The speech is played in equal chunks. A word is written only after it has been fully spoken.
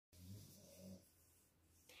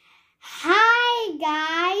Hi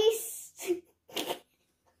guys!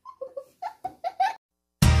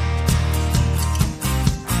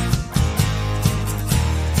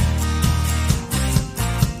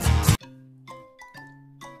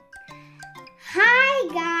 Hi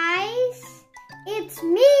guys! It's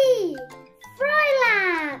me,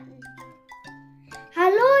 Froilan!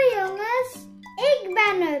 Hallo jongens, ik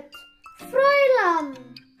ben het, Froilan!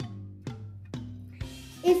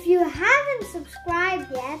 If you haven't subscribed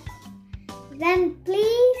yet, then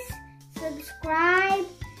please subscribe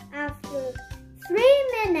after 3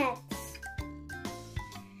 minutes.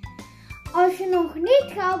 Als je nog niet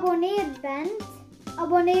geabonneerd bent,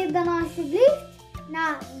 abonneer dan alsjeblieft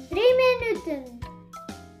na 3 minuten.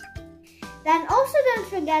 Then also don't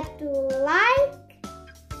forget to like,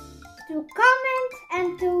 to comment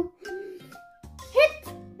and to hit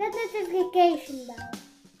that notification bell.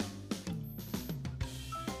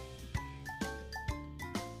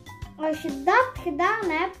 Als je dat gedaan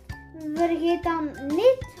hebt, vergeet dan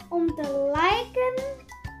niet om te liken,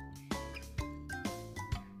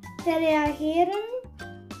 te reageren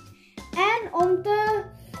en om te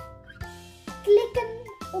klikken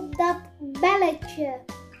op dat belletje.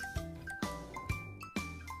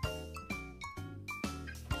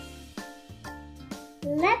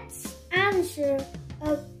 Let's answer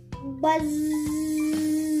a buzzing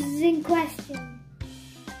question.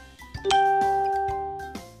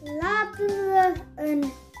 Laten we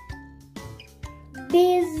een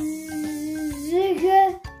bezige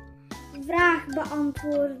vraag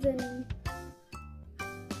beantwoorden.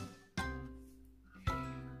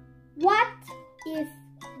 What if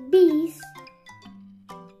bees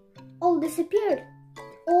all disappeared?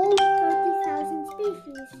 All 30,000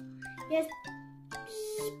 species. Just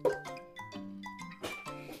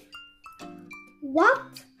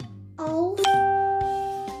wat als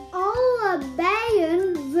alle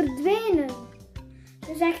bijen verdwenen?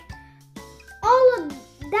 Dus echt alle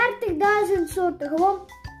 30.000 soorten gewoon.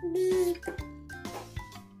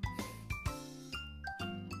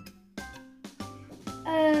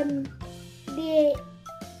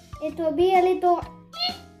 It will be a little.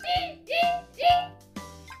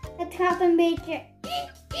 Het gaat een beetje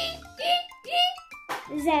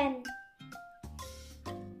zijn.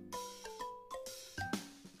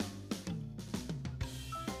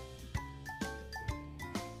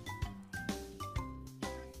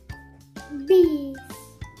 Bees,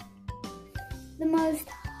 the most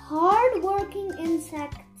hard-working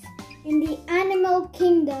insects in the animal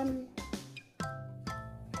kingdom.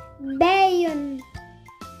 Bijen,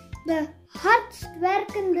 de hardst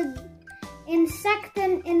werkende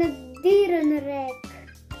insecten in het dierenrijk.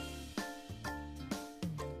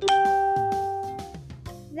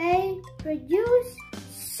 They produce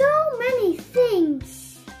so many things.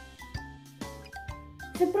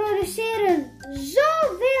 Ze produceren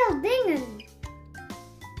zoveel dingen.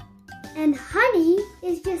 And honey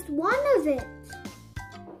is just one of it.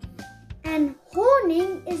 En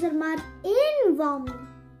honing is er maar één van.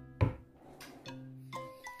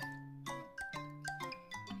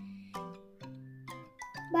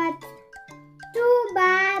 But too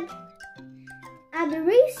bad, at the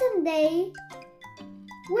recent day,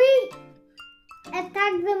 we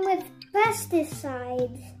attacked them with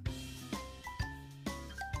pesticides.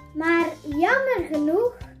 Maar jammer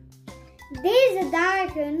genoeg, deze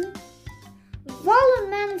dagen vallen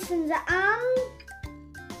mensen ze aan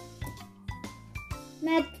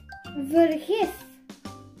met vergif.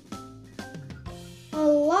 A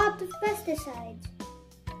lot of pesticides.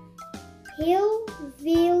 Heel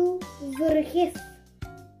veel vergif.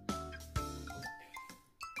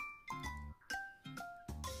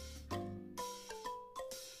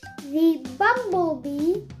 The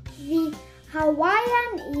bumblebee, the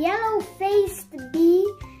Hawaiian yellow-faced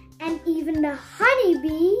bee, and even the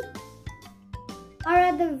honeybee are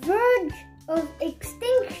at the verge of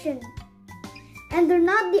extinction. And they're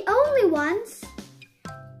not the only ones.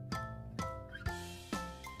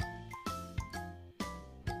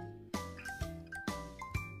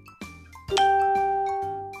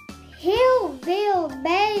 Heel veel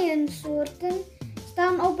bijensoorten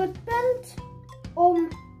staan op het punt om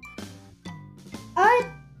uit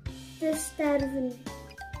te sterven.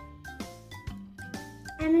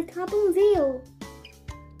 En het gaat om veel.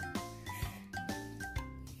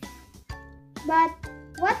 But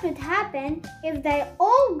what would happen if they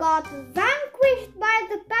all got vanquished by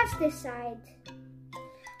the pesticide?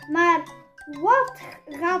 Maar wat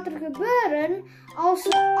gaat er gebeuren als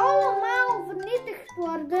ze allemaal vernietigd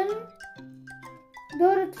worden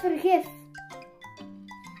door het vergif?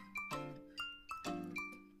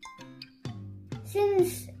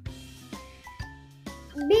 Sinds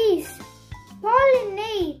bees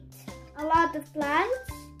pollinate a lot of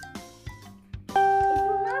plants, it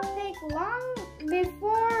will not take long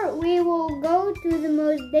before we will go to the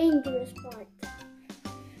most dangerous part.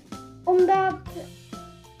 Omdat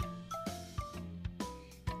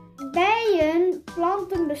bijen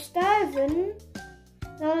planten bestuiven,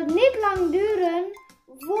 zal het niet lang duren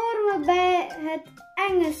voor we bij het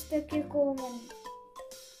enge stukje komen.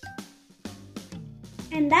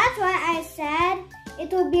 And that's why I said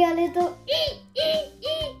it will be a little ee.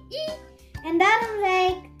 En daarom zei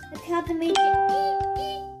ik, het gaat een beetje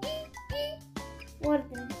ee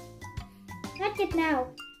worden. Not yet now.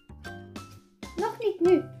 Nog niet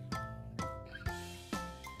nu.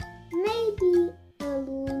 Maybe a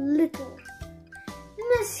little.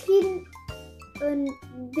 Misschien een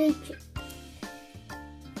beetje.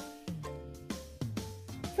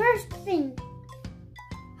 First thing,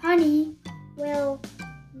 honey will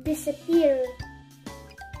disappear.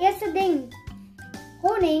 Eerste ding,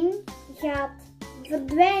 honing gaat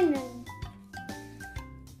verdwijnen.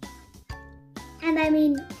 And I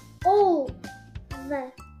mean all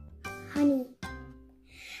the honey.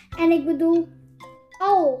 En ik bedoel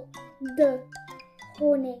al de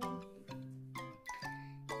honing.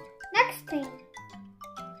 Next thing,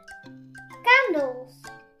 candles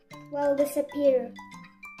will disappear.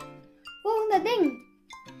 Volgende ding,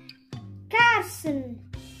 kaarsen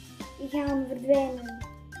gaan verdwijnen.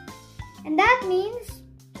 And that means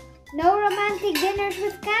no romantic dinners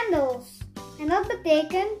with candles. En dat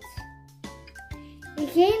betekent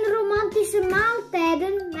geen romantische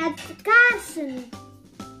maaltijden met kaarsen.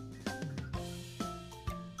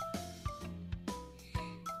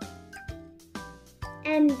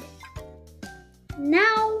 And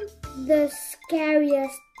now the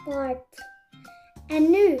scariest part. En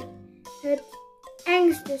nu het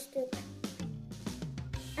engste stuk.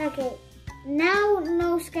 Okay, now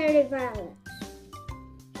no scary violence.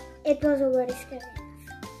 It was already scary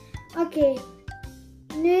enough. Okay,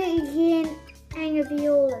 nu geen enge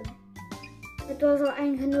violen. Het was al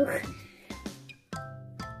eng genoeg.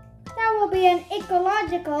 There will be an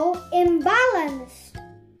ecological imbalance.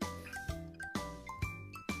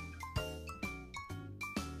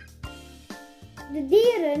 De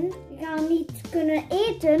dieren gaan niet kunnen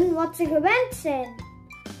eten wat ze gewend zijn.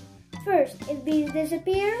 First, if bees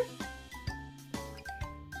disappear,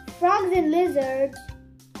 frogs and lizards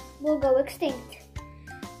will go extinct.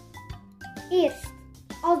 Eerst,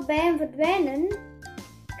 als bijen verdwijnen,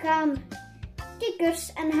 gaan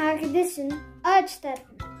kikkers en hagedissen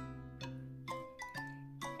uitsterven.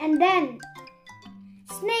 And then,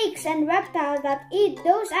 snakes and reptiles that eat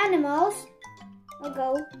those animals will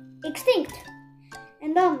go extinct.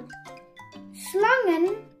 En dan,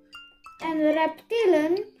 slangen en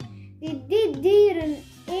reptielen die die dieren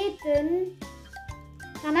eten,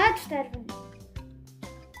 gaan uitsterven.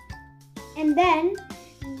 And then,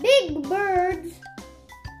 big birds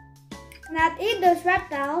that eat those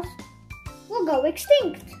reptiles will go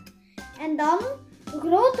extinct. En dan,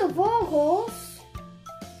 grote vogels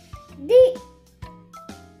die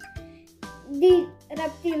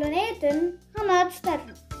reptielen eten, gaan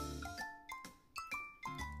uitsterven.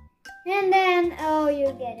 And then, oh, you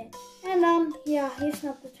get it. En dan, ja, je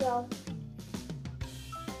snapt het wel.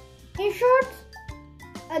 In short,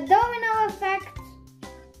 a domino effect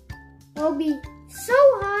will be so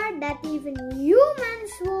hard that even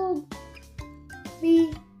humans will be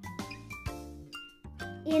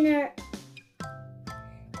in a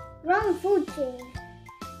wrong food chain.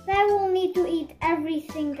 They will need to eat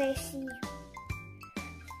everything they see.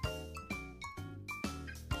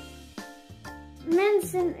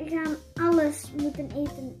 Mensen gaan alles moeten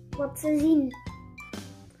eten wat ze zien.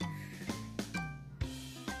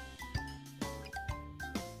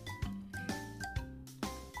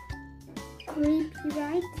 Creepy,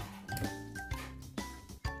 right?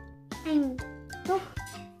 Eng, toch?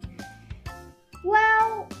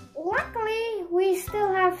 Well, luckily we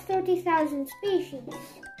still have 30,000 species.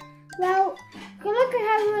 Wel, gelukkig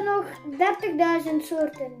hebben we nog 30.000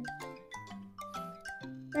 soorten.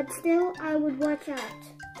 But still, I would watch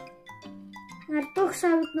out. Maar toch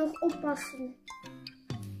zou ik nog oppassen.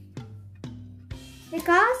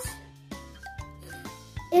 Because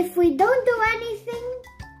if we don't do anything,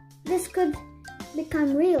 this could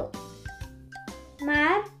become real.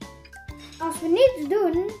 Maar als we niets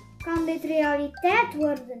doen, kan dit realiteit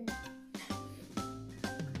worden.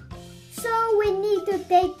 So we need to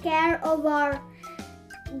take care of our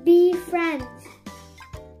bee friends.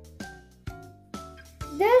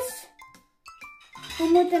 Dus we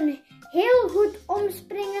moeten heel goed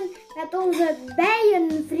omspringen met onze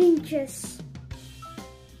bijenvriendjes.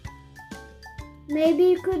 Maybe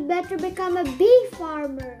you could better become a bee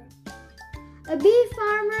farmer. A bee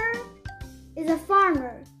farmer is a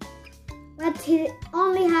farmer, but he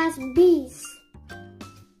only has bees.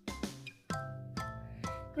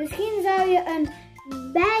 Misschien zou je een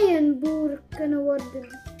bijenboer kunnen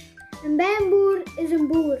worden. Een bijenboer is een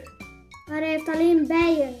boer, maar hij heeft alleen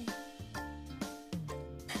bijen.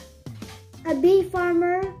 A bee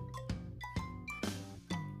farmer,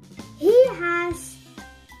 he has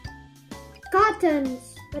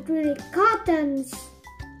cottons, but really cottons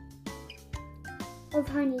of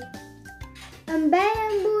honey. Een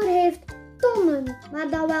bijenboer heeft tonnen, maar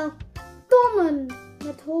dan wel tonnen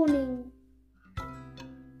met honing.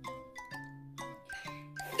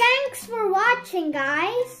 Thanks for watching,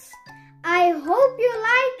 guys. I hope you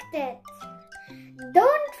liked it.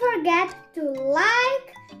 Don't forget to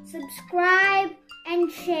like, subscribe,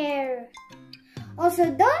 and share. Also,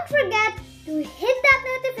 don't forget to hit that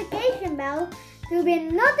notification bell to be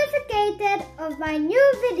notified of my new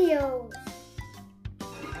videos.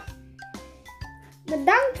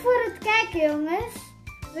 Bedankt voor het kijken, jongens.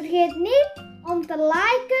 Vergeet niet om te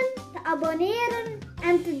liken, te abonneren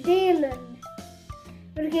en te delen.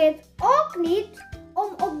 Vergeet ook niet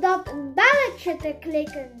om op dat belletje te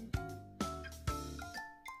klikken.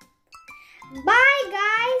 Bye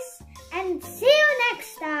guys and see you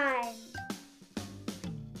next time.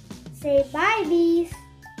 Say bye bees.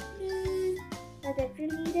 That if you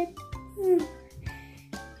need it.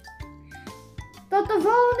 Tot de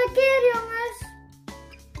volgende keer, jongens.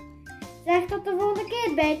 Zeg tot de volgende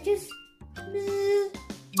keer, bijtjes.